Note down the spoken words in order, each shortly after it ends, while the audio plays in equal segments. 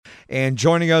And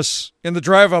joining us in the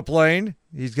drive-up lane,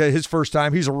 he's got his first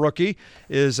time. He's a rookie.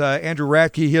 Is Andrew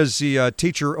Ratke. He is the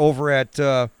teacher over at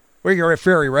where you're at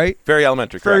Ferry, right? Ferry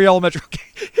Elementary. Ferry correct. Elementary.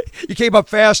 You came up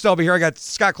fast over here. I got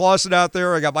Scott Clausen out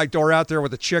there. I got Mike Dorr out there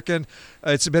with the chicken.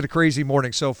 It's been a crazy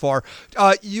morning so far.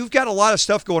 You've got a lot of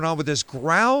stuff going on with this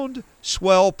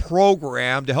Groundswell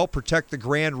program to help protect the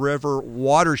Grand River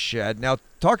watershed. Now,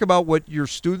 talk about what your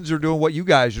students are doing, what you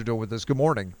guys are doing with this. Good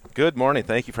morning. Good morning.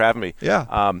 Thank you for having me.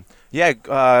 Yeah.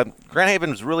 Grand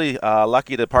Haven was really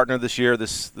lucky to partner this year,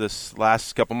 this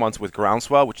last couple months with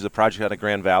Groundswell, which is a project out of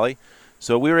Grand Valley.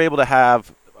 So we were able to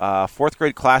have fourth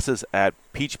grade classes at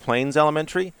Peach Plains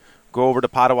Elementary go over to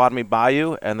Potawatomi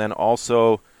Bayou, and then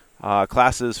also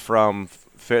classes from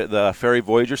the Ferry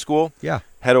Voyager School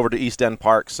head over to East End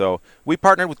Park. So we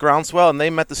partnered with Groundswell, and they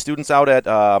met the students out at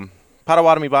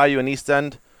Potawatomi Bayou and East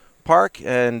End Park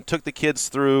and took the kids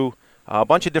through a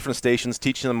bunch of different stations,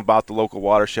 teaching them about the local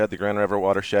watershed, the Grand River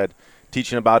watershed,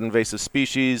 teaching about invasive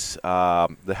species,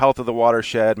 the health of the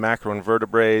watershed,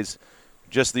 macroinvertebrates,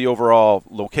 just the overall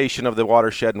location of the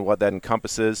watershed and what that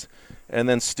encompasses. And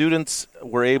then students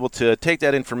were able to take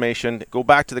that information, go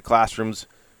back to the classrooms,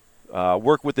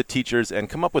 work with the teachers, and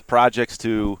come up with projects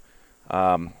that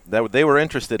they were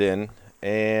interested in,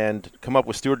 and come up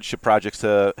with stewardship projects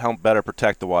to help better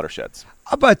protect the watersheds.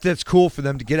 I bet that's cool for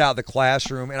them to get out of the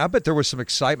classroom, and I bet there was some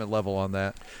excitement level on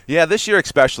that. Yeah, this year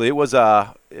especially, it was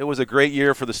a great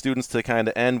year for the students to kind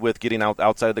of end with getting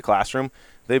outside of the classroom.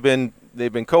 They've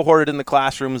been cohorted in the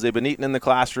classrooms. They've been eating in the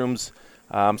classrooms.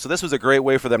 So this was a great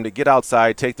way for them to get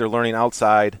outside, take their learning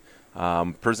outside,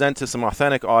 present to some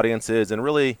authentic audiences, and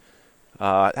really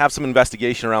have some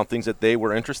investigation around things that they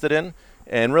were interested in.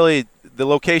 And really, the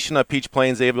location of Peach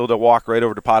Plains, able to walk right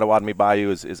over to Potawatomi Bayou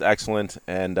is excellent.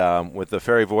 And with the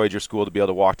Ferry Voyager School, to be able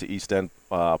to walk to East End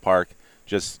Park,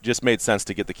 just made sense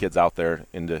to get the kids out there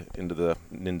into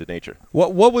nature.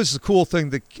 What was the cool thing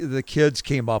the kids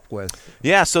came up with?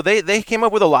 Yeah, so they came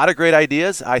up with a lot of great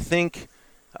ideas. I think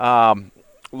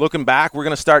looking back, we're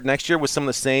going to start next year with some of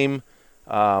the same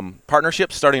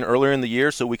partnerships starting earlier in the year,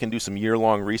 so we can do some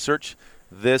year-long research.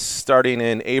 This starting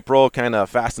in April, kind of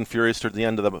fast and furious toward the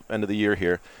end of the year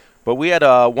here. But we had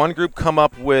one group come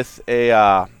up with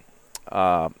basically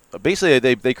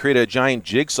they created a giant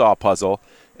jigsaw puzzle,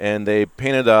 and they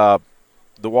painted the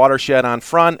watershed on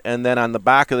front, and then on the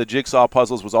back of the jigsaw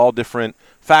puzzles was all different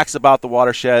facts about the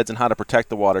watersheds and how to protect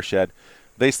the watershed.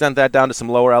 They sent that down to some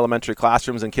lower elementary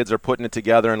classrooms, and kids are putting it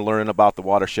together and learning about the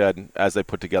watershed as they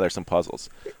put together some puzzles.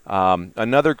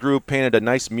 Another group painted a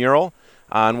nice mural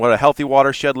on what a healthy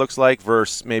watershed looks like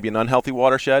versus maybe an unhealthy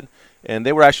watershed. And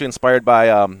they were actually inspired by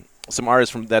some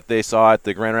artists that they saw at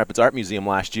the Grand Rapids Art Museum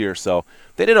last year. So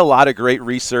they did a lot of great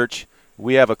research.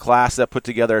 We have a class that put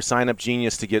together a Sign Up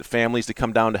Genius to get families to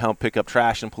come down to help pick up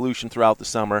trash and pollution throughout the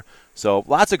summer. So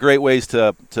lots of great ways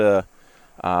to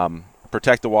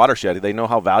protect the watershed. They know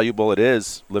how valuable it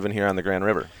is living here on the Grand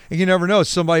River. And you never know,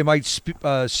 somebody might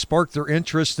spark their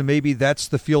interest, and maybe that's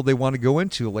the field they want to go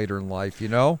into later in life, you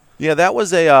know? Yeah, that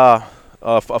was a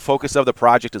focus of the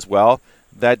project as well.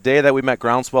 That day that we met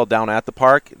Groundswell down at the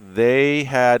park, they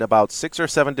had about 6 or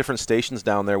 7 different stations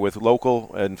down there with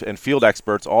local and field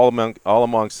experts, all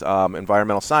amongst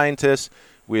environmental scientists.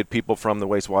 We had people from the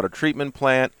wastewater treatment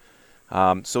plant.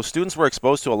 So students were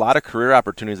exposed to a lot of career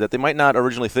opportunities that they might not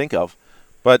originally think of.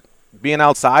 But being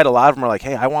outside, a lot of them are like,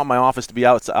 hey, I want my office to be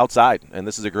outside, and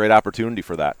this is a great opportunity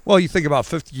for that. Well, you think about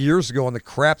 50 years ago and the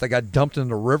crap that got dumped in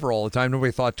the river all the time.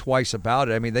 Nobody thought twice about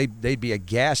it. I mean, they'd be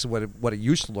aghast at what it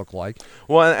used to look like.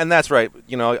 Well, and that's right.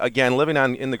 You know, again, living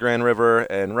in the Grand River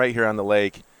and right here on the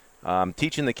lake,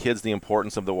 teaching the kids the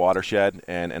importance of the watershed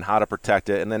and how to protect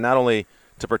it, and then not only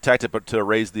to protect it, but to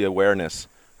raise the awareness.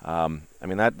 I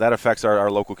mean, that affects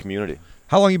our local community.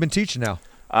 How long have you been teaching now?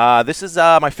 This is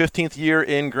my 15th year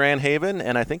in Grand Haven,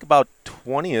 and I think about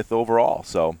 20th overall.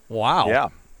 So wow,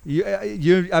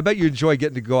 yeah. I bet you enjoy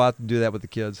getting to go out and do that with the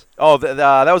kids. Oh,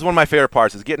 that was one of my favorite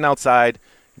parts, is getting outside,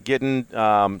 getting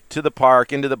to the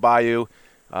park, into the bayou.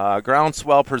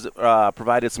 Groundswell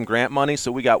provided some grant money, so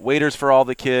we got waders for all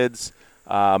the kids,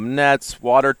 nets,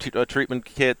 water treatment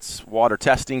kits, water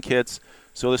testing kits.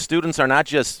 So the students are not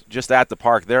just at the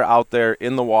park; they're out there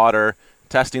in the water,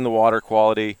 testing the water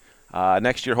quality.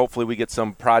 Next year, hopefully, we get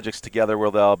some projects together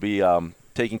where they'll be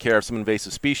taking care of some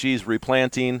invasive species,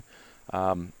 replanting.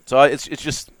 So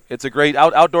it's a great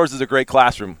outdoors is a great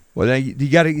classroom. Well, then you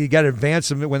got to advance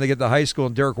them when they get to high school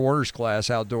in Derek Warner's class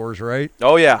outdoors, right?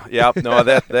 Oh yeah. No,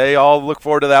 that they all look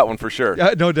forward to that one for sure.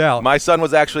 No doubt. My son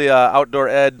was actually an outdoor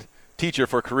ed teacher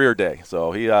for career day,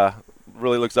 so he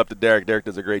really looks up to Derek. Derek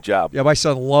does a great job. Yeah, my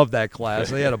son loved that class.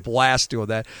 They had a blast doing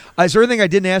that. Is there anything I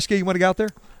didn't ask you? You want to get out there?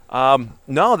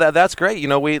 No, that's great. You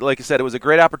know, like I said, it was a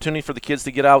great opportunity for the kids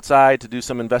to get outside, to do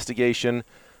some investigation,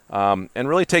 and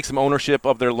really take some ownership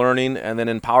of their learning, and then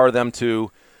empower them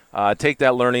to take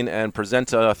that learning and present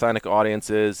to authentic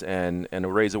audiences and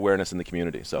raise awareness in the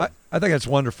community. So I think that's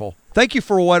wonderful. Thank you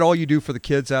for all you do for the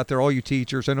kids out there, all you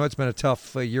teachers. I know it's been a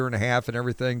tough year and a half and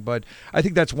everything, but I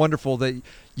think that's wonderful that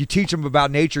you teach them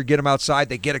about nature, get them outside,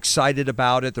 they get excited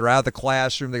about it, they're out of the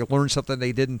classroom, they learn something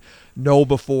they didn't know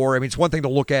before. I mean, it's one thing to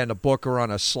look at in a book or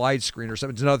on a slide screen or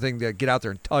something. It's another thing to get out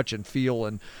there and touch and feel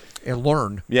and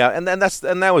learn. Yeah, and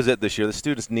that was it this year. The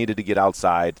students needed to get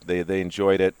outside. They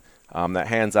enjoyed it. That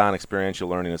hands-on experiential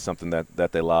learning is something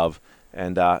that they love.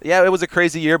 And, yeah, it was a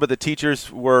crazy year, but the teachers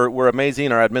were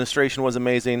amazing. Our administration was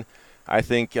amazing. I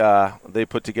think they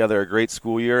put together a great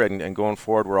school year, and going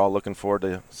forward, we're all looking forward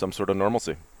to some sort of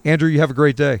normalcy. Andrew, you have a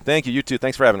great day. Thank you. You too.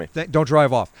 Thanks for having me. Don't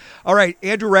drive off. All right,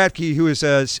 Andrew Ratke, who is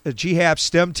a GHAP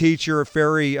STEM teacher,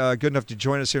 very good enough to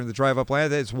join us here in the Drive Up Line.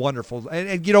 That's wonderful.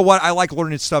 And you know what? I like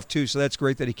learning stuff, too, so that's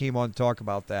great that he came on to talk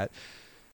about that.